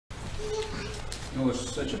It was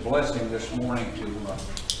such a blessing this morning to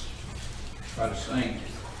try to sing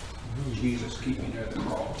Jesus Keep Me Near the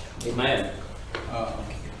Cross. Amen.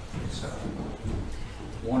 It's a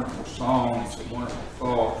wonderful song. It's a wonderful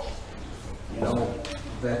thought. You know,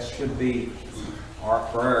 that should be our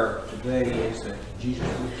prayer today, is that Jesus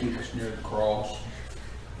would keep us near the cross,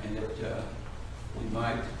 and that we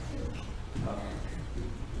might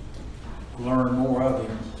learn more of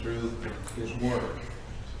Him through His Word.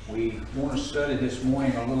 We want to study this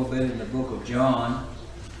morning a little bit in the book of John,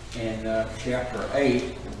 and chapter 8.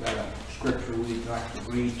 We've got a scripture we'd like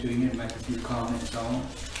to read to you and make a few comments on.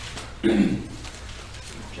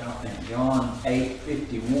 John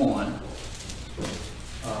 8:51.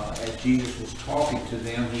 As Jesus was talking to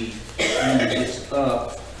them, he ended this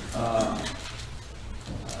up. Well,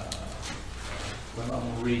 I'm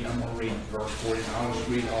going to read verse 40. I'll just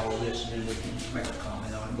read all of this and then we can make a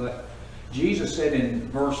comment on it. But Jesus said in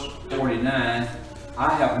verse 49,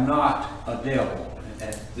 I have not a devil.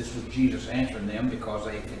 And this was Jesus answering them because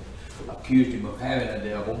they accused him of having a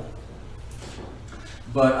devil.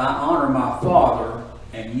 But I honor my Father,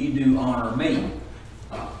 and ye do honor me.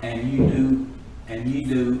 And ye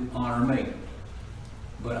do honor me.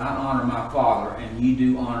 But I honor my Father, and ye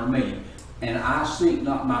do honor me. And I seek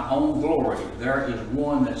not my own glory. There is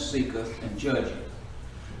one that seeketh and judgeth.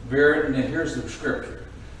 Verily, and here's the scripture.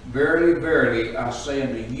 Verily, verily, I say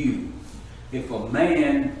unto you, if a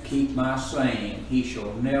man keep my saying, he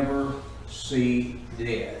shall never see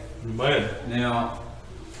death. Amen. Now,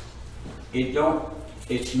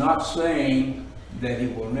 it's not saying that he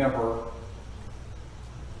will never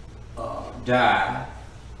die,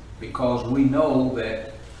 because we know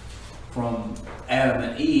that from Adam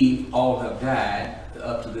and Eve, all have died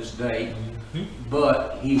up to this day. Mm-hmm.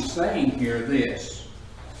 But he's saying here this: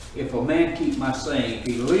 if a man keep my saying, if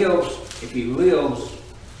he lives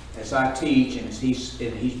as I teach, and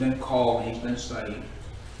he's been called and he's been saved,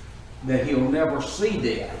 that he'll never see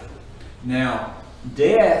death. Now,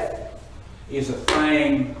 death is a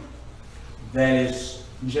thing that is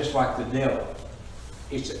just like the devil.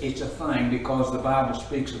 It's a thing because the Bible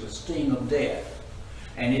speaks of the sting of death.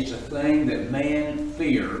 And it's a thing that man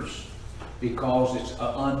fears because it's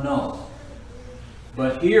unknown.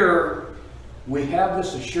 But here we have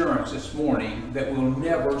this assurance this morning that we'll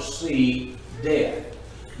never see death.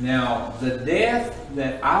 Now, the death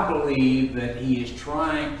that I believe that he is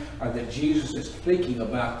trying, or that Jesus is speaking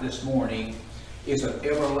about this morning, is an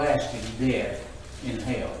everlasting death in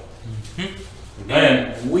hell. Mm-hmm.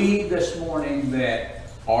 And we this morning that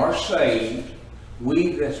are saved,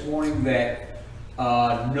 we this morning that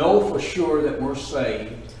know for sure that we're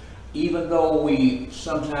saved, even though we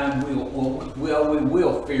sometimes we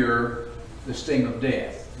will fear the sting of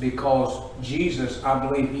death, because Jesus, I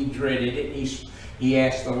believe, he dreaded it. He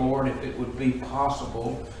asked the Lord if it would be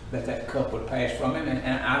possible that cup would pass from him,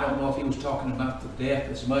 and I don't know if he was talking about the death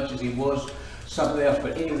as much as he was something else.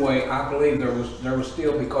 But anyway, I believe there was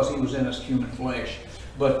still, because he was in us human flesh.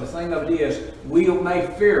 But the thing of it is, we may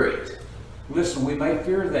fear it. Listen, we may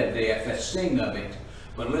fear that death, that sting of it,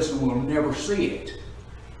 but listen, we'll never see it.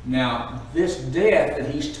 Now, this death that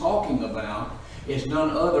he's talking about is none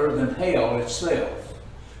other than hell itself.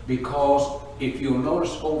 Because if you'll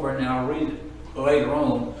notice over, and I'll read it later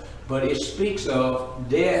on, but it speaks of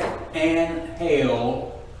death and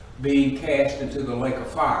hell being cast into the lake of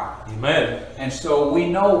fire. Amen. And so we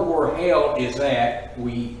know where hell is at.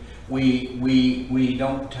 We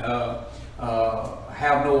don't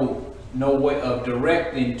have no way of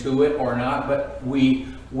directing to it or not, but we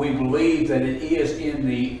believe that it is in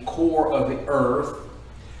the core of the earth,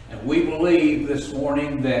 and we believe this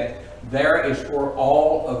morning that there is where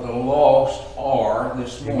all of the lost are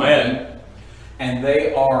this morning. Amen. And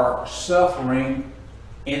they are suffering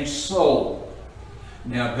in soul.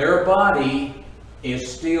 Now, their body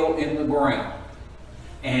is still in the ground,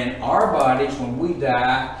 and our bodies, when we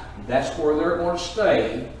die, that's where they're going to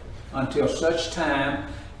stay until such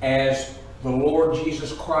time as the Lord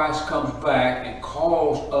Jesus Christ comes back and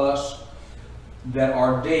calls us that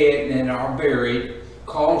are dead and are buried,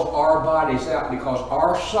 calls our bodies out, because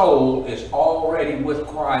our soul is already with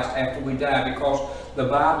Christ after we die, because the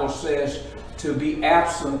Bible says to be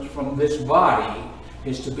absent from this body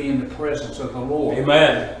is to be in the presence of the Lord.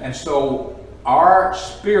 Amen. And so our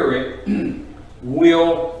spirit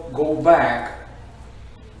will go back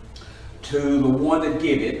to the one that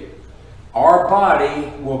gave it. Our body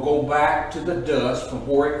will go back to the dust from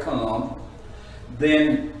where it come.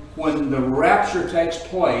 Then when the rapture takes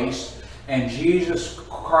place and Jesus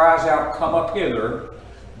cries out, come up hither,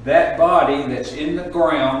 that body that's in the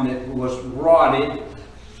ground that was rotted,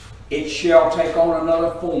 it shall take on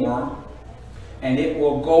another form, and it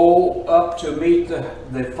will go up to meet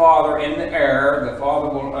the Father in the air. The Father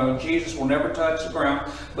will, Jesus will never touch the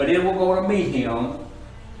ground, but it will go to meet him.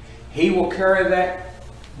 He will carry that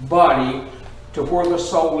body to where the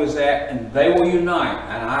soul is at, and they will unite.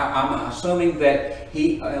 And I'm assuming that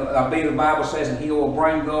I believe the Bible says, and he will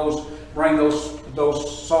bring those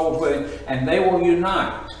souls with him, and they will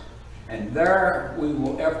unite. And there we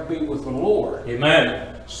will ever be with the Lord.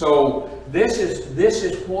 Amen. So this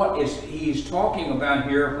is what he's talking about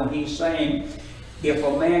here when he's saying, if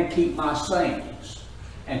a man keep my sayings.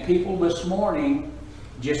 And people this morning,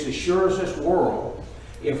 just as sure as this world,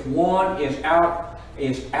 if one is out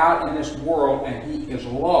in this world and he is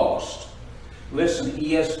lost, listen,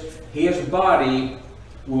 his body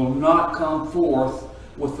will not come forth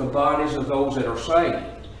with the bodies of those that are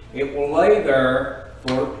saved. It will lay there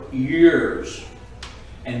for years.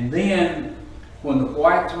 And then when the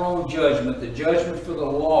white throne judgment, the judgment for the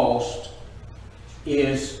lost,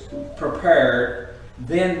 is prepared,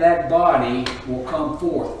 then that body will come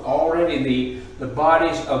forth. Already the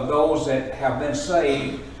bodies of those that have been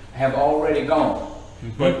saved have already gone.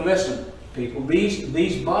 But listen, people,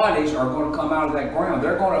 these bodies are going to come out of that ground.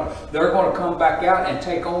 They're going to come back out and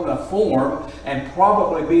take on a form and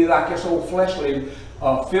probably be like this old fleshly,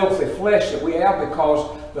 filthy flesh that we have,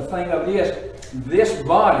 because the thing of it is, this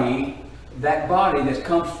body, that body that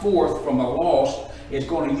comes forth from the lost, is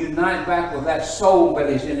going to unite back with that soul that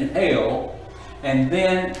is in hell, and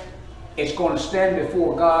then it's going to stand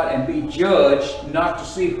before God and be judged, not to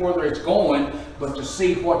see whether it's going, but to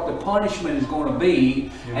see what the punishment is going to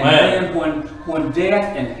be. Amen. And then when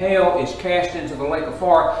death and hell is cast into the lake of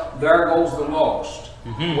fire, there goes the lost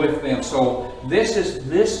with them. So this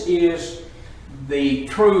is the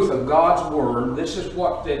truth of God's word. This is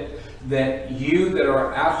what that you that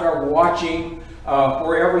are out there watching,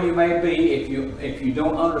 wherever you may be, if you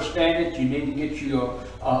don't understand it, you need to get you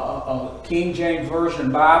a King James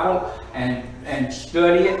Version Bible and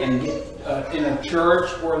study it, and get in a church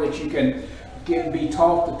where that you can be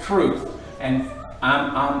taught the truth. And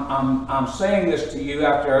I'm saying this to you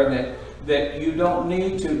out there that you don't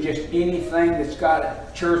need to just anything that's got a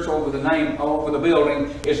church over the name, over the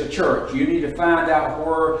building is a church. You need to find out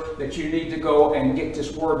where that you need to go and get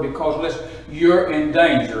this word, because listen, you're in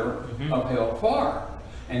danger of hellfire.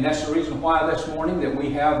 And that's the reason why this morning that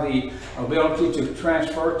we have the ability to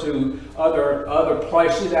transfer to other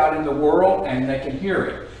places out in the world, and they can hear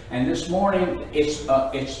it. And this morning, it's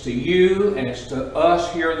to you and it's to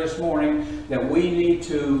us here this morning that we need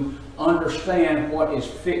to understand what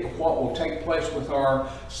will take place with our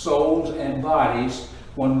souls and bodies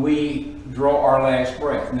when we draw our last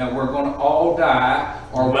breath. Now, we're going to all die,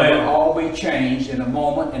 or we're going to all be changed in a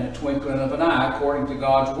moment, in a twinkling of an eye, according to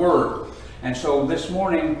God's word. And so this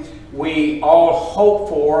morning, we all hope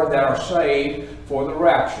for that are saved for the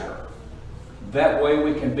rapture. That way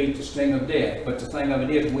we can beat the sting of death. But the thing of it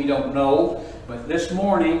is, we don't know. But this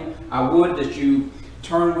morning, I would that you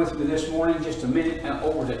turn with me this morning just a minute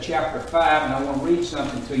over to chapter 5, and I want to read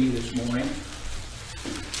something to you this morning.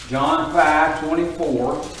 John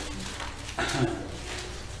 5:24.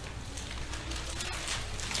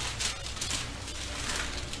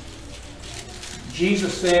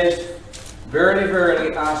 Jesus says, Verily,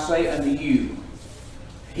 verily, I say unto you,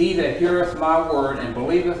 he that heareth my word and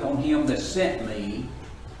believeth on him that sent me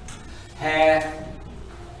hath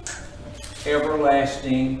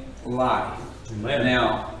everlasting life. Amen.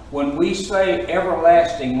 Now, when we say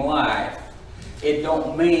everlasting life, it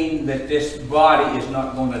don't mean that this body is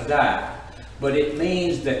not going to die. But it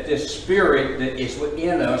means that this spirit that is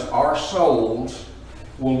within us, our souls,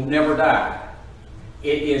 will never die.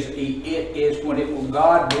 It is when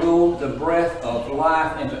God blew the breath of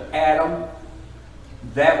life into Adam,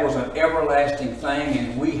 that was an everlasting thing,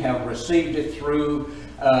 and we have received it through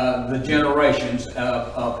the generations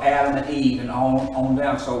of Adam and Eve and on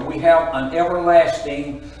down. So we have an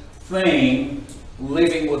everlasting thing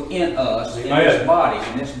living within us in this body.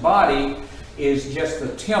 And this body is just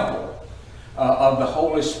the temple of the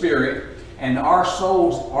Holy Spirit, and our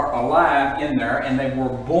souls are alive in there, and they were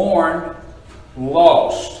born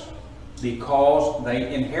lost because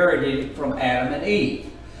they inherited it from Adam and Eve.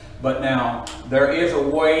 But now there is a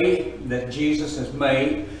way that Jesus has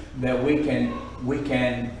made that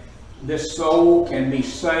this soul can be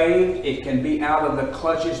saved. It can be out of the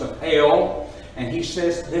clutches of hell. And he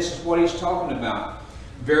says, this is what he's talking about.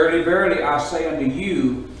 Verily, verily, I say unto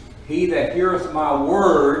you, he that heareth my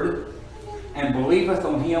word and believeth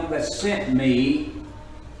on him that sent me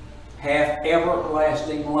hath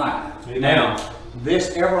everlasting life. Amen. Now,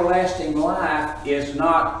 this everlasting life is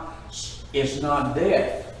not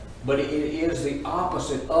death. but it is the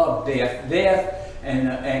opposite of death. Death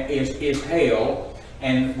is hell,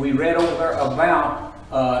 and we read over there about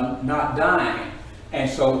not dying. And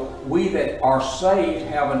so we that are saved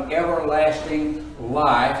have an everlasting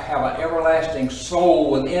life, have an everlasting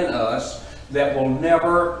soul within us that will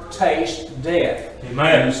never taste death.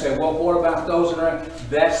 Amen. And you say, well, what about those that are?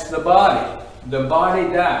 That's the body. The body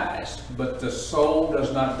dies, but the soul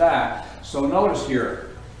does not die. So notice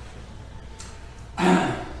here,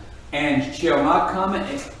 and shall not come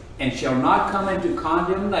into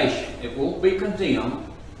condemnation. It won't be condemned,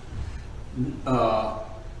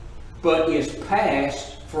 but is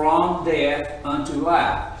passed from death unto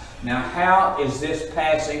life. Now, how is this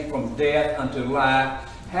passing from death unto life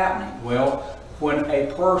happening? Well, when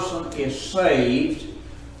a person is saved,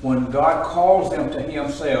 when God calls them to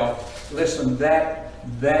Himself, listen,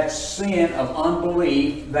 that sin of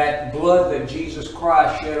unbelief, that blood that Jesus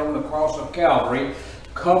Christ shed on the cross of Calvary,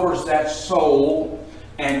 covers that soul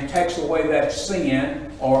and takes away that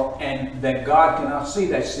sin, and that God cannot see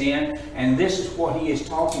that sin. And this is what He is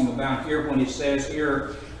talking about here when He says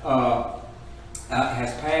here,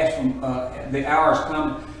 has passed from the hour has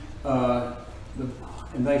come.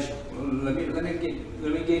 And they let me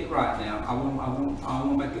get it right now. I want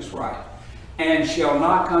to make this right. And shall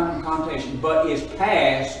not come in condemnation, but is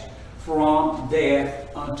passed from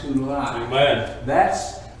death unto life. Amen.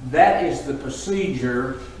 That is the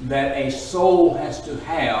procedure that a soul has to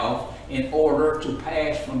have in order to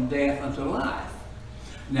pass from death unto life.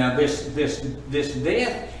 Now, this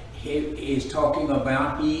death is talking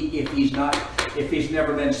about if he's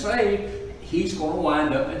never been saved, he's going to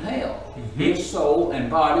wind up in hell. Mm-hmm. His soul and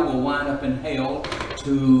body will wind up in hell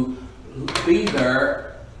to be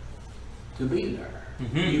there.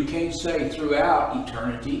 Mm-hmm. You can't say throughout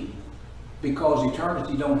eternity, because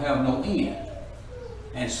eternity don't have no end.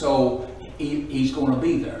 And so he's going to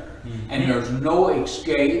be there. Mm-hmm. And there's no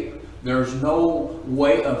escape. There's no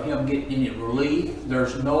way of him getting any relief.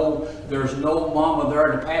 There's no mama there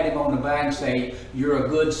to pat him on the back and say, you're a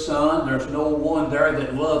good son. There's no one there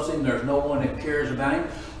that loves him. There's no one that cares about him.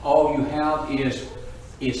 All you have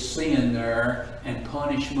is sin there, and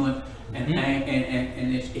punishment, and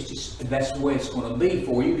it's just, that's the way it's going to be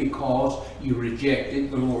for you, because you rejected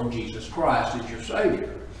the Lord Jesus Christ as your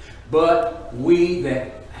Savior. But we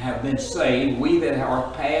that have been saved, we that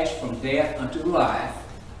are passed from death unto life,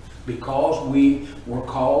 because we were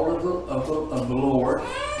called of the Lord,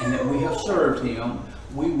 and that we have served Him,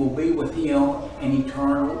 we will be with Him in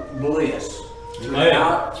eternal bliss.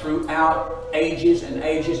 Throughout ages and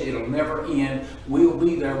ages, it'll never end. We'll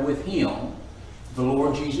be there with Him, the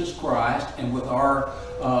Lord Jesus Christ, and with our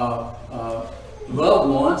loved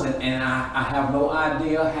ones. And I have no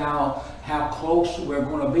idea how close we're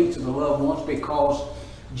going to be to the loved ones, because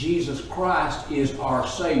Jesus Christ is our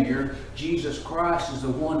Savior. Jesus Christ is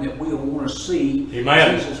the one that we'll want to see.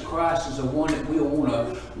 Amen. Jesus Christ is the one that we'll want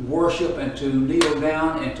to worship and to kneel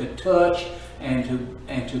down and to touch and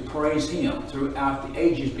to praise Him throughout the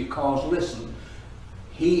ages, because listen,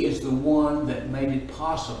 He is the one that made it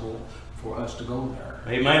possible for us to go there.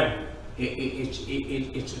 Amen.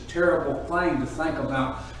 It's a terrible thing to think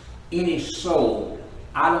about any soul.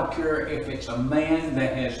 I don't care if it's a man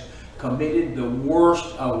that has committed the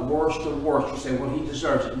worst of worst. You say, well, he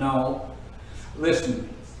deserves it. No. Listen,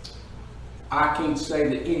 I can't say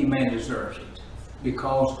that any man deserves it,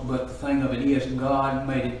 but the thing of it is, God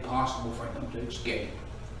made it possible for him to escape.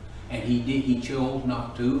 And he chose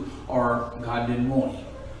not to, or God didn't want him.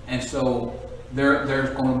 And so there's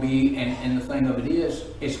going to be, and the thing of it is,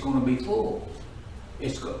 it's going to be full.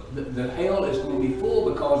 The hell is going to be full,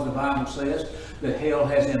 because the Bible says that hell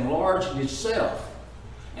has enlarged itself.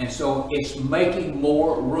 And so it's making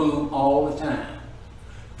more room all the time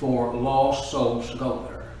for lost souls to go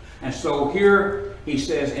there. And so here he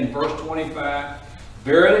says in verse 25,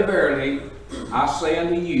 Verily, verily, I say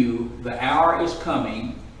unto you, the hour is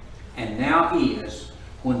coming, and now is,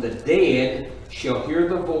 when the dead shall hear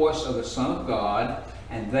the voice of the Son of God,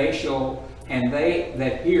 and they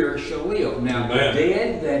that hear shall live. Now, Amen. The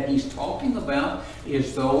dead that he's talking about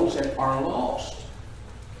is those that are lost.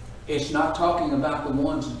 It's not talking about the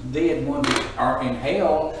dead ones that are in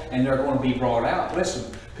hell and they're going to be brought out.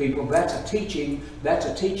 Listen, people, that's a teaching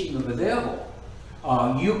of the devil.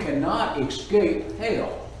 You cannot escape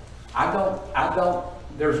hell.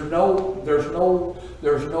 There's no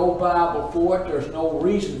Bible for it. There's no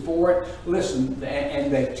reason for it. Listen,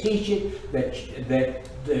 and they teach it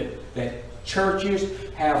that churches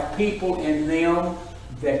have people in them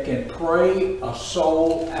that can pray a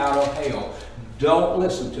soul out of hell. Don't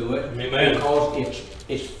listen to it. Amen. Because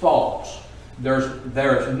it's false.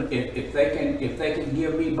 If they can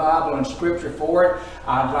give me Bible and Scripture for it,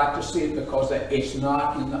 I'd like to see it, because it's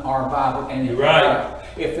not in our Bible. And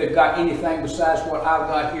if they've got anything besides what I've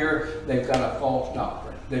got here, they've got a false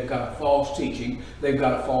doctrine. They've got a false teaching. They've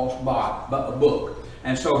got a false book.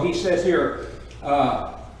 And so he says here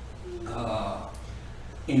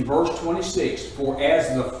in verse 26, "For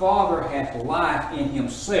as the Father hath life in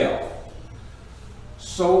himself,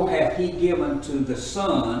 so hath he given to the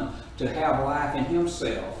Son to have life in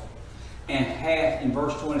himself, and hath," in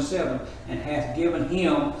verse 27, "and hath given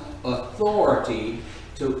him authority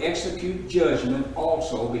to execute judgment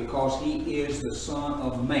also, because he is the Son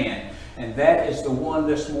of Man." And that is the one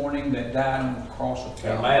this morning that died on the cross of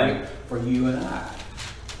Calvary for you and I.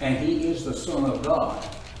 And he is the Son of God.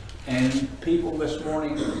 And people this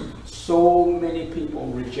morning, so many people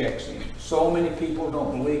reject him. So many people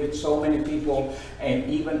don't believe it. So many people, and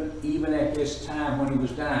even at this time when he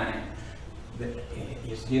was dying,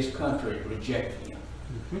 his country rejected him.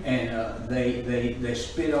 And they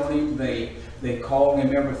spit on him. They called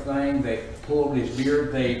him everything. They pulled his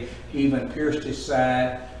beard. They even pierced his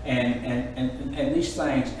side, and these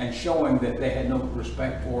things, and showing that they had no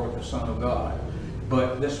respect for the Son of God.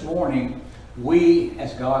 But this morning, we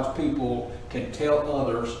as God's people can tell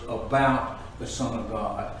others about the Son of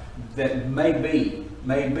God, that may be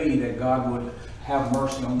that God would have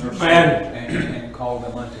mercy on their souls and call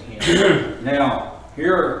them unto him. Now,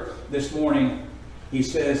 here this morning, he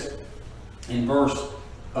says in verse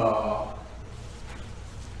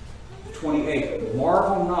 28,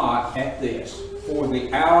 "Marvel not at this, for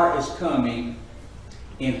the hour is coming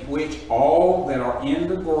in which all that are in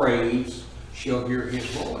the graves shall hear his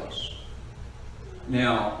voice."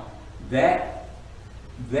 Now, that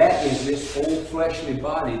is this old fleshly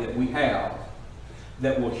body that we have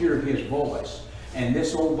that will hear his voice. And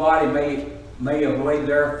this old body may have laid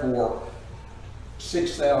there for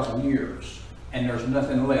 6,000 years, and there's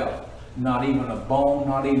nothing left. Not even a bone,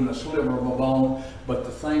 not even a sliver of a bone. But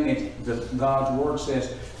the thing is, God's Word says,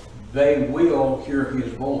 they will hear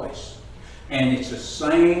his voice. And it's the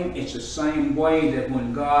same way that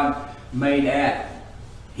when God made Adam,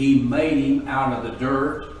 he made him out of the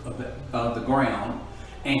dirt of the ground,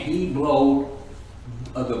 and he blew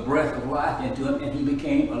the breath of life into him, and he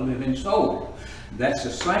became a living soul. That's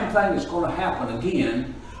the same thing that's going to happen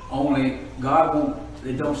again, only God won't.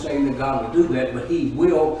 They don't say that God will do that, but he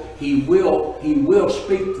will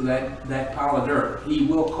speak to that pile of dirt. He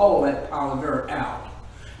will call that pile of dirt out,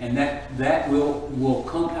 and that will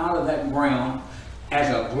come out of that ground as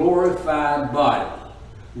a glorified body,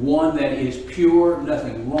 one that is pure,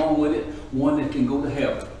 nothing wrong with it, one that can go to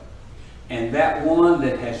heaven. And that one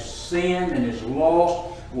that has sinned and is lost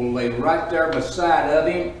will lay right there beside of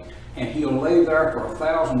him, and he'll lay there for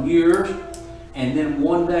 1,000 years, and then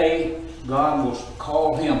one day God will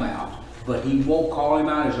call him out. But he won't call him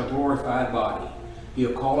out as a glorified body.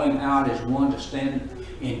 He'll call him out as one to stand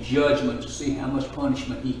in judgment, to see how much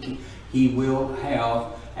punishment he will have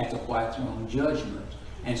at the white throne judgment.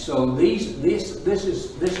 And so this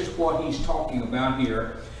is what he's talking about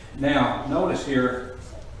here. Now, notice here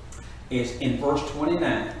is in verse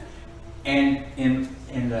 29, and in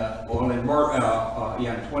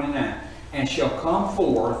 29, "And shall come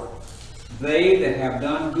forth they that have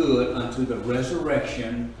done good unto the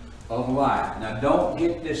resurrection of life." Now, don't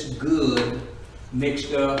get this good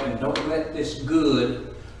mixed up, and don't let this good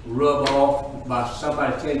rub off by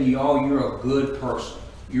somebody telling you, "Oh, you're a good person.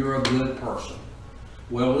 You're a good person."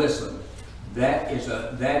 Well, listen, that is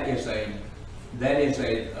a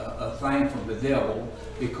thing from the devil,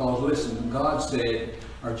 because listen, God said,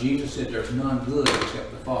 or Jesus said, there's none good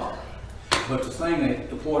except the Father. But the thing,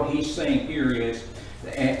 what he's saying here is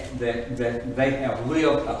that they have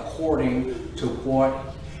lived according to what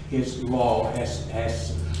his law has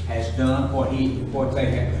done, his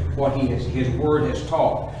word has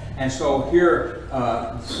taught. And so here,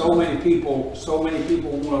 so many people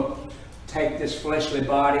want to take this fleshly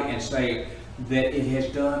body and say that it has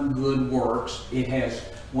done good works. It has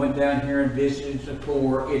went down here and visited the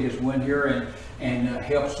poor. It has went here and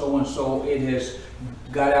helped so and so. It has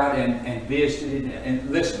got out and visited. And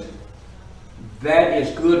listen, that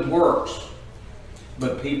is good works.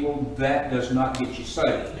 But people, that does not get you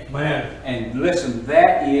saved. Man. And listen,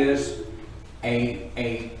 that is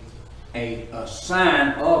a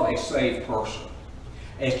sign of a saved person.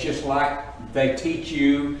 It's just like they teach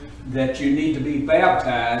you that you need to be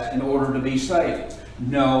baptized in order to be saved.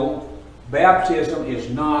 No, baptism is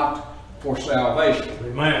not for salvation.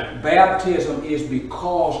 Amen. Baptism is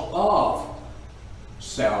because of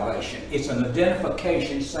salvation. It's an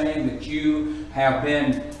identification saying that you have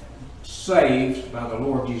been saved by the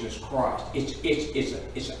Lord Jesus Christ.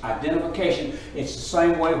 It's identification. It's the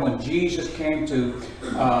same way when Jesus came to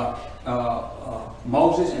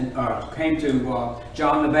Moses and came to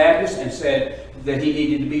John the Baptist and said that he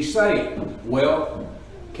needed to be saved. Well,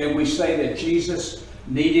 can we say that Jesus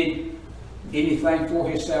needed anything for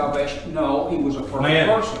his salvation? No, he was a perfect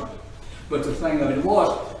person. But the thing of it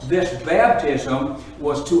was, this baptism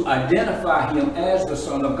was to identify him as the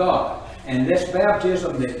Son of God. And this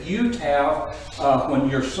baptism that you have when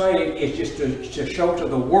you're saved is just to show to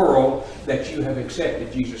the world that you have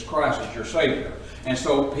accepted Jesus Christ as your Savior. And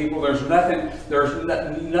so, people, there's nothing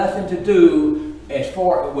to do as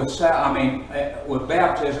far with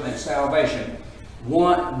baptism and salvation.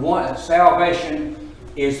 One salvation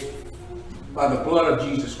is by the blood of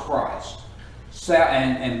Jesus Christ.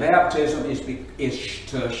 And baptism is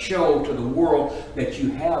to show to the world that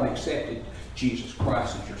you have accepted Jesus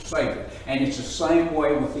Christ as your Savior. And it's the same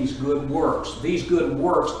way with these good works. These good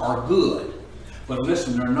works are good. But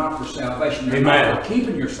listen, they're not for salvation. They're not for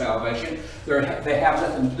keeping your salvation. They have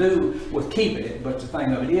nothing to do with keeping it. But the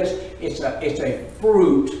thing of it is, it's a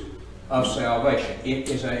fruit of salvation. It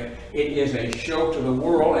is a show to the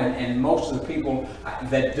world, and most of the people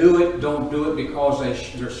that do it don't do it because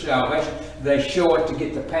their salvation. They show it to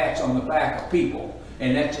get the pats on the back of people.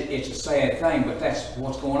 And it's a sad thing, but that's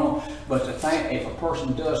what's going on. But the thing, if a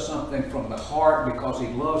person does something from the heart because he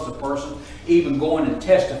loves the person, even going and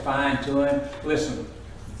testifying to him, listen,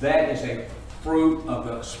 that is a fruit of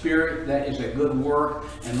the Spirit. That is a good work,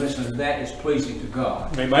 and listen, that is pleasing to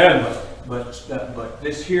God. Amen. But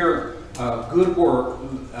this here good work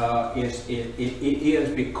it is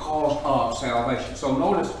because of salvation. So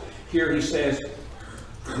notice here he says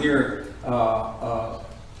here.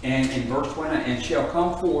 And in verse 29, and shall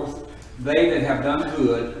come forth they that have done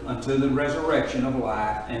good unto the resurrection of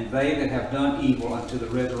life, and they that have done evil unto the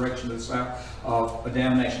resurrection of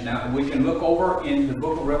damnation. Now we can look over in the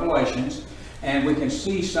book of Revelations, and we can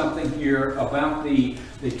see something here about the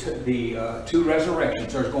two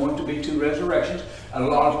resurrections. There's going to be two resurrections. A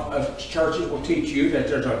lot of churches will teach you that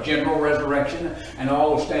there's a general resurrection, and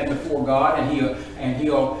all will stand before God, and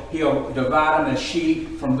he'll divide them as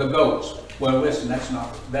sheep from the goats. Well, listen,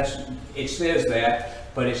 it says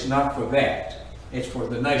that, but it's not for that. It's for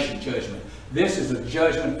the nation judgment. This is a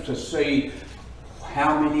judgment to see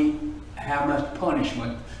how much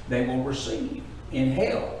punishment they will receive in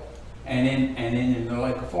hell and in the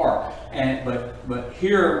lake of fire. But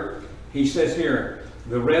here he says here,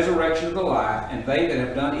 the resurrection of the life, and they that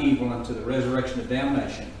have done evil unto the resurrection of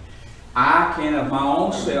damnation. I can of my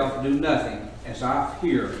own self do nothing, as I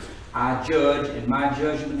hear. I judge, and my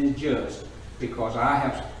judgment is just, because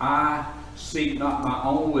I seek not my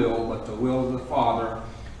own will, but the will of the Father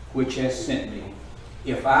which has sent me.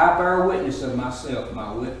 If I bear witness of myself,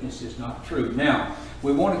 my witness is not true. Now,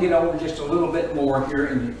 we want to get over just a little bit more here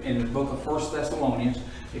in the book of 1 Thessalonians.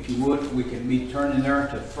 If you would, we can be turning there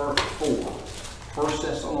to verse 4. 1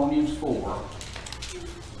 Thessalonians 4.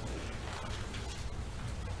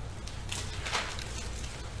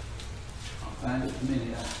 I'll find it in a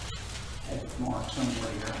minute. I have it marked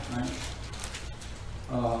somewhere here, I think.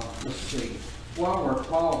 Let's see. While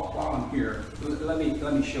I'm here, let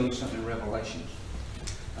me show you something in Revelations.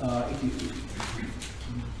 If you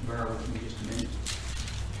bear with me just a minute.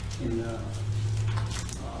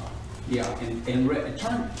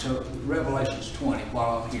 Turn to Revelations 20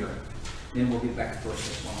 while I'm here. Then we'll get back to 1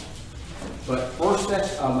 Thessalonians.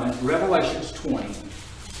 But Revelations 20,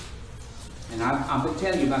 and I'm going to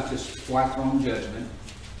tell you about this white throne judgment.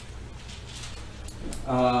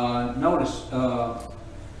 Notice.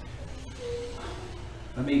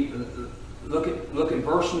 Let me look at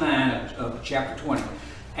verse 9 of chapter 20.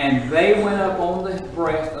 And they went up on the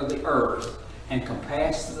breadth of the earth, and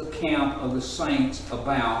compassed the camp of the saints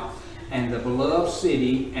about, and the beloved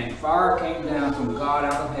city, and fire came down from God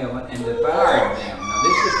out of heaven and devoured them. Now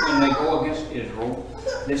this is when they go against Israel.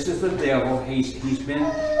 This is the devil. He's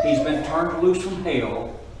been turned loose from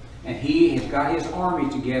hell, and he has got his army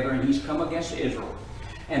together, and he's come against Israel.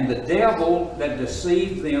 And the devil that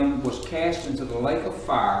deceived them was cast into the lake of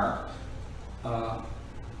fire.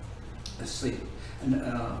 Let's see. And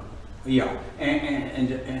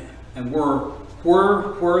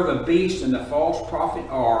where the beast and the false prophet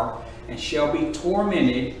are, and shall be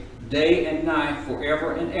tormented day and night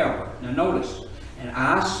forever and ever. Now notice, and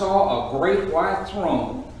I saw a great white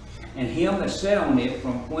throne, and him that sat on it,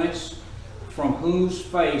 from whose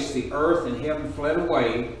face the earth and heaven fled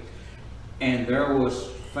away, and there was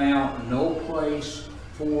found no place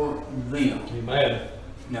for them. Amen.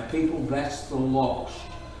 Now people, that's the lost.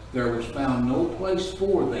 There was found no place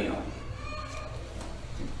for them.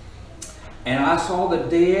 And I saw the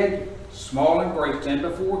dead, small and great, stand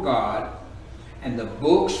before God, and the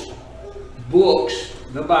books,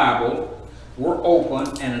 the Bible, were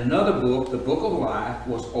open, and another book, the book of life,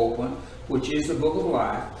 was open, which is the book of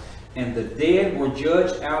life. And the dead were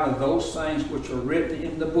judged out of those things which are written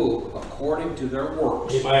in the book, according to their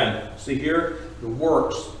works. Amen. See here, the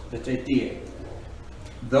works that they did.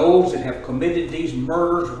 Those that have committed these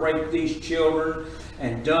murders, raped these children,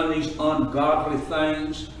 and done these ungodly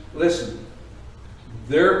things, listen,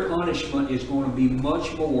 their punishment is going to be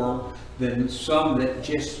much more than some that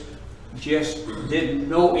just didn't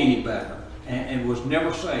know any better and was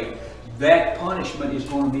never saved. That punishment is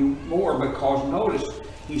going to be more, because notice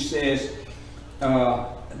he says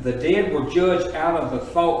the dead were judged out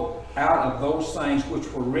of those things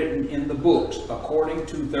which were written in the books, according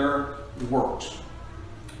to their works.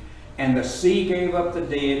 And the sea gave up the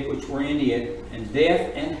dead which were in it, and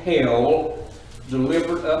death and hell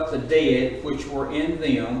delivered up the dead which were in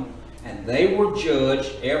them, and they were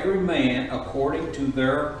judged every man according to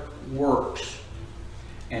their works.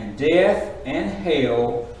 And death and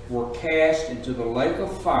hell were cast into the lake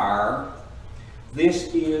of fire.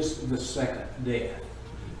 This is the second death.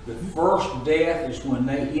 The first death is when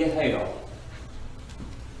they hit hell,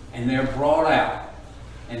 and they're brought out,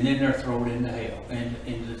 and then they're thrown into hell, and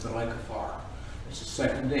into the lake of fire. It's the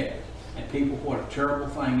second death. And people, what a terrible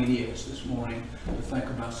thing it is this morning to think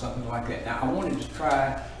about something like that. Now, I wanted to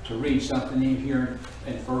try to read something in here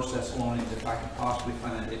in 1 Thessalonians, if I could possibly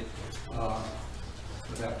find it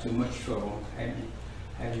without too much trouble, having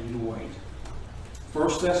you to wait.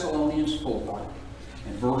 1 Thessalonians 4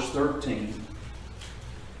 and verse 13.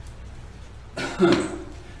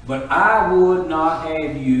 But I would not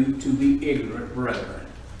have you to be ignorant, brethren,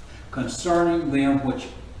 concerning them which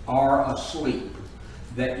are asleep,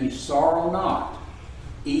 that ye sorrow not,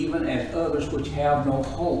 even as others which have no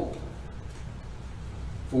hope.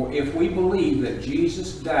 For if we believe that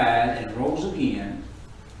Jesus died and rose again,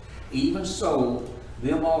 even so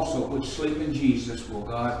them also which sleep in Jesus will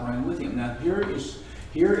God bring with him. Now here is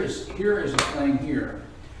a thing here.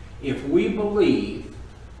 If we believe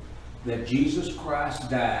that Jesus Christ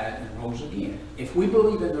died and rose again, if we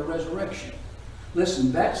believe in the resurrection,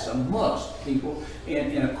 listen, that's a must, people.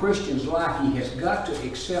 In a Christian's life, he has got to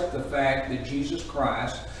accept the fact that Jesus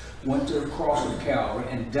Christ went to the cross of Calvary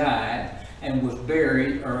and died and was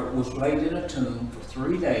buried, or was laid in a tomb for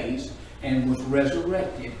 3 days, and was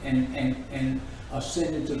resurrected and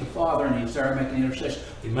ascended to the Father, and he's there making intercession.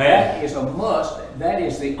 Amen. That is a must. That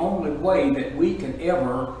is the only way that we can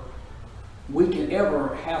ever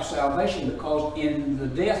have salvation, because in the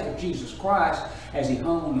death of Jesus Christ, as he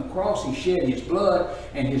hung on the cross, he shed his blood,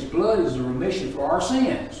 and his blood is a remission for our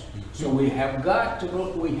sins. So we have got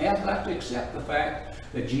to accept the fact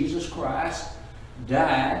that Jesus Christ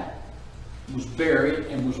died, was buried,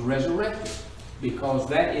 and was resurrected, because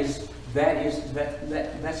that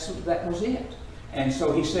was it. And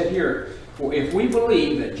so he said here, for if we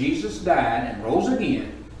believe that Jesus died and rose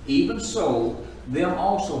again, even so them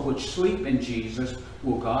also which sleep in Jesus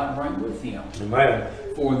will God bring with him. Amen.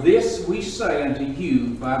 For this we say unto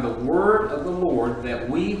you by the word of the Lord, that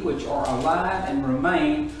we which are alive and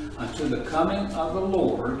remain unto the coming of the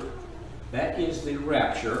Lord, that is the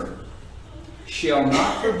rapture, shall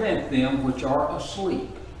not prevent them which are asleep.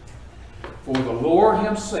 For the Lord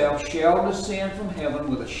himself shall descend from heaven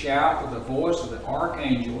with a shout, with the voice of the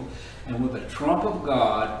archangel, and with the trump of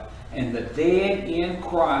God, and the dead in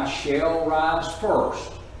Christ shall rise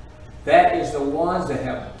first. That is the ones that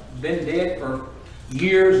have been dead for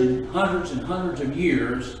years and hundreds of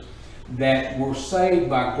years, that were saved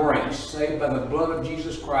by grace, saved by the blood of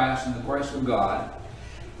Jesus Christ and the grace of God.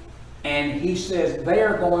 And he says they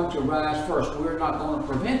are going to rise first. We're not going to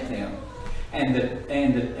prevent them. And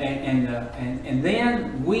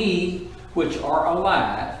then we which are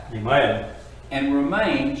alive, amen, and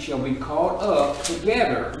remain shall be caught up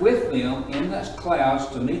together with them in the clouds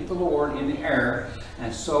to meet the Lord in the air,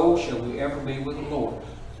 and so shall we ever be with the Lord.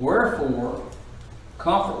 Wherefore,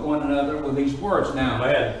 comfort one another with these words. Now,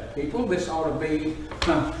 amen, people, this ought to be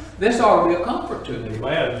a comfort to me.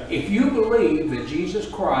 Amen. If you believe that Jesus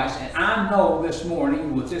Christ, and I know this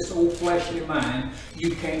morning with this old fleshly mind,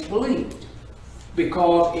 you can't believe it,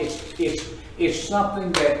 because it's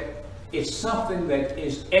something that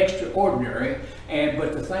is extraordinary.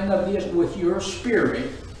 But the thing of it is, with your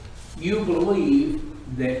spirit, you believe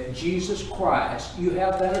that Jesus Christ, you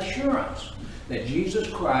have that assurance that Jesus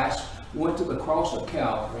Christ went to the cross of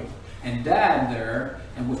Calvary and died there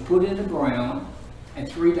and was put in the ground,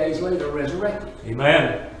 and 3 days later resurrected.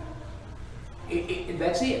 Amen.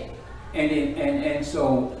 That's it. And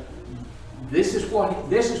so this is what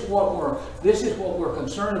we're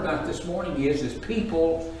concerned about this morning is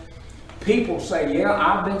people say, yeah,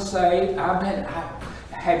 I've been saved.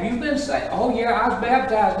 Have you been saved? Oh yeah, I was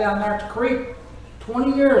baptized down there at the creek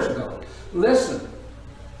 20 years ago. Listen,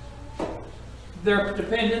 they're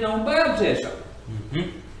dependent on baptism.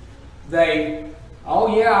 Oh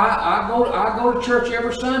yeah, I go to church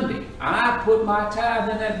every Sunday. I put my tithe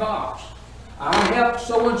in that box. I help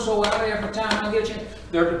so and so out every time I get a chance.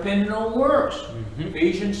 They're dependent on works.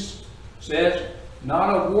 Ephesians says,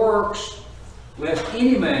 not of works, lest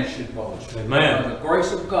any man should boast. Amen. By the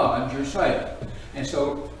grace of God, you're saved. And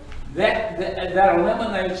so that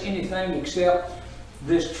eliminates anything except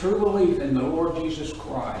this true belief in the Lord Jesus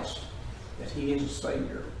Christ, that He is a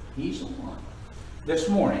Savior. He's the one. This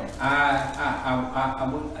morning,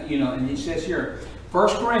 and it says here, 1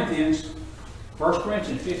 Corinthians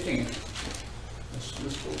 15.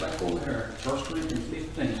 Let's go back over here. 1 Corinthians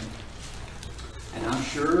 15. And I'm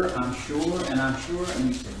sure, and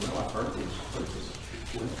you say, well, I've heard this.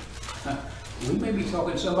 Well, we may be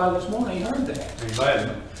talking to somebody this morning who heard that.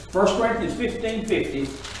 Amen. 1 Corinthians 15:50.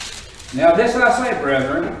 Now this I say,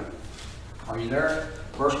 brethren. Are you there?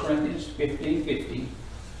 1 Corinthians 15:50.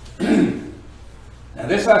 Now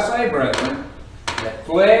this I say, brethren, that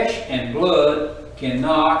flesh and blood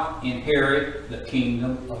cannot inherit the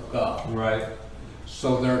kingdom of God. Right.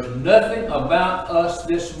 So there's nothing about us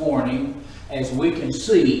this morning, as we can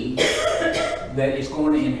see, that is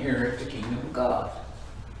going to inherit the kingdom of God.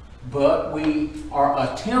 But we are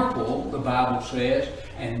a temple, the Bible says,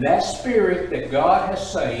 and that spirit that God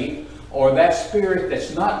has saved, or that spirit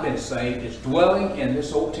that's not been saved, is dwelling in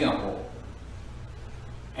this old temple.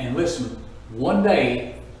 And listen, one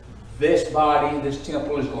day, this body, this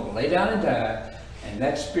temple is going to lay down and die, and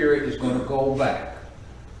that spirit is going to go back.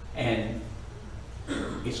 And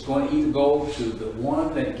it's going to either go to the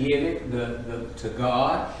one that gave it to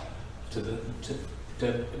God, to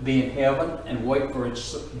be in heaven and wait for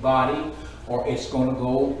its body, or it's going to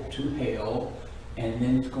go to hell, and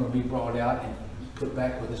then it's going to be brought out and put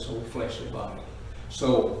back with this old fleshly body.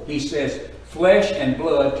 So he says, flesh and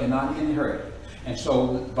blood cannot inherit it. And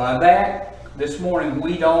so by that, this morning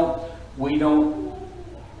we don't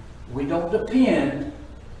depend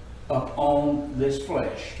upon this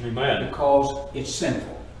flesh. Amen. Because it's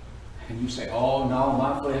sinful. And you say, oh no,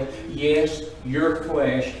 my flesh. Yes, your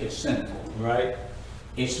flesh is sinful. Right.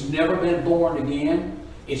 It's never been born again.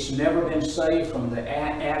 It's never been saved from the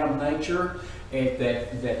Adam nature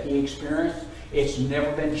that he experienced. It's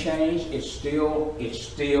never been changed. It's still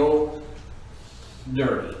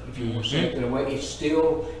dirty, if you want to say it that way. It's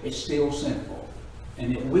still sinful,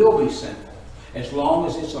 and it will be sinful as long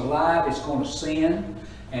as it's alive. It's going to sin,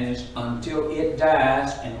 and until it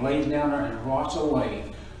dies and lays down there and rots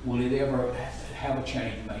away, will it ever have a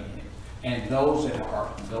change made in it. And those that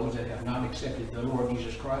have not accepted the Lord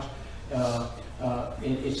Jesus Christ,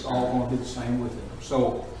 it's all going to be the same with them.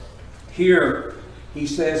 So here he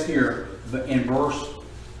says here in verse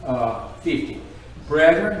 50,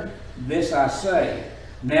 brethren, this I say,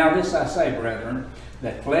 brethren,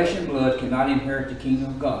 that flesh and blood cannot inherit the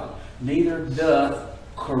kingdom of God, neither doth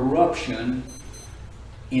corruption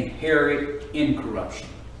inherit incorruption.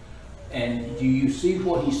 And do you see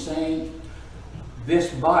what he's saying? This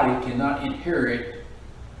body cannot inherit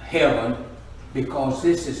heaven because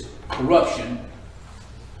this is corruption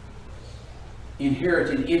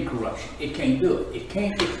inheriting incorruption. It can't do it.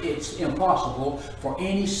 It's impossible for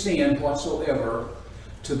any sin whatsoever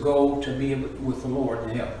to go to be with the Lord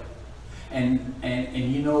in heaven. And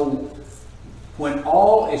you know, when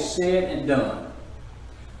all is said and done,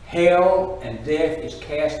 hell and death is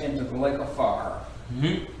cast into the lake of fire,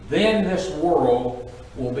 then this world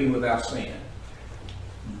will be without sin.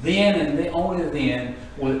 Then and only then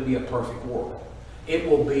will it be a perfect world. It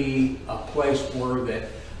will be a place where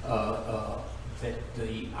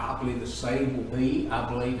I believe the saved will be. I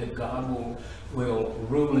believe that God will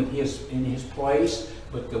rule in his place,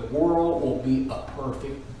 but the world will be a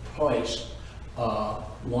perfect place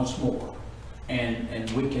once more. And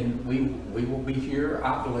we will be here.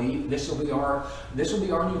 I believe this will be our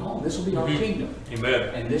new home. This will be our kingdom. Amen.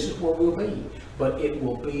 And this is where we'll be. But it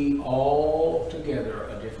will be altogether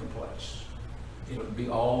a different place. It will be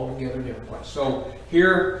altogether a different place. So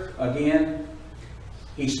here again,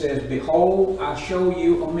 he says, behold, I show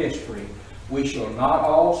you a mystery. We shall not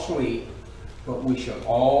all sleep, but we shall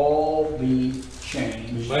all be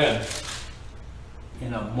changed. Amen.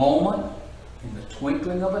 In a moment, in the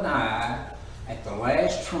twinkling of an eye, at the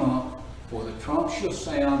last trump, for the trump shall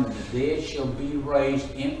sound, and the dead shall be raised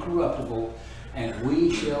incorruptible, and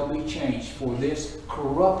we shall be changed. For this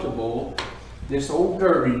corruptible, this old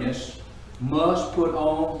dirtiness, must put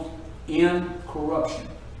on incorruption,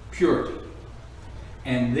 purity.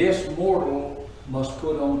 And this mortal must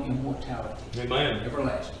put on immortality, Amen.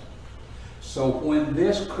 everlasting. So when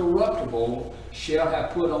this corruptible shall have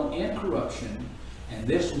put on incorruption, and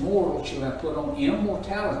this mortal shall have put on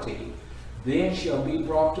immortality, then shall be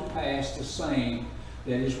brought to pass the saying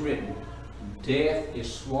that is written, death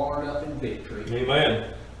is swallowed up in victory.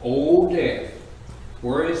 Amen. O death,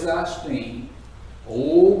 where is thy sting?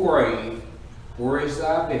 O grave, where is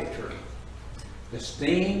thy victory? The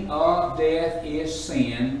sting of death is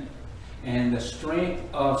sin, and the strength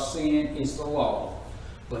of sin is the law.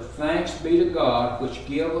 But thanks be to God, which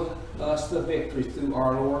giveth us the victory through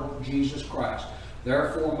our Lord Jesus Christ.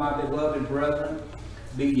 Therefore, my beloved brethren,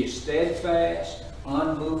 be ye steadfast,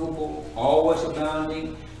 unmovable, always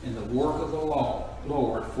abounding in the work of the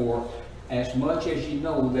Lord, for as much as ye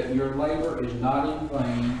know that your labor is not in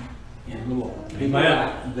vain in the Lord.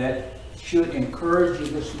 Amen. That should encourage you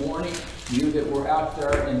this morning, you that were out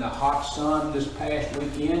there in the hot sun this past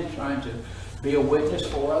weekend trying to be a witness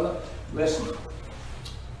for others. Listen,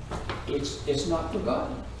 it's not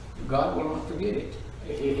forgotten. God will not forget it.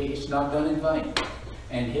 It's not done in vain.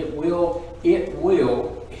 And it will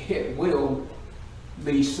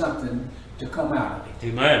be something to come out of it.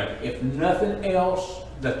 Amen. If nothing else,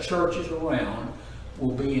 the churches around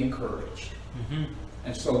will be encouraged.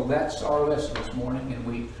 And so that's our lesson this morning, and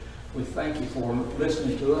we thank you for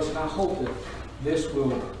listening to us, and I hope that this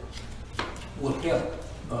will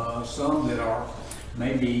help some that are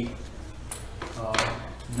maybe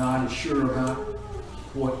not as sure about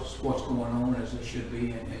what's going on as they should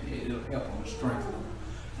be, and it'll help them to strengthen them.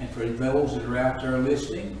 And for those that are out there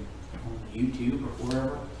listening on YouTube or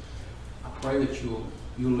wherever, I pray that you'll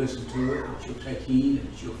listen to it, that you'll take heed,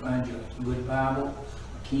 and that you'll find you a good Bible,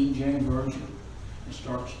 a King James Version, and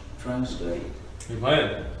start trying to study it.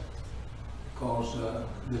 Amen. Because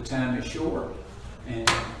the time is short, and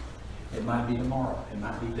it might be tomorrow, it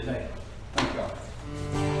might be today. Thank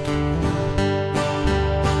y'all.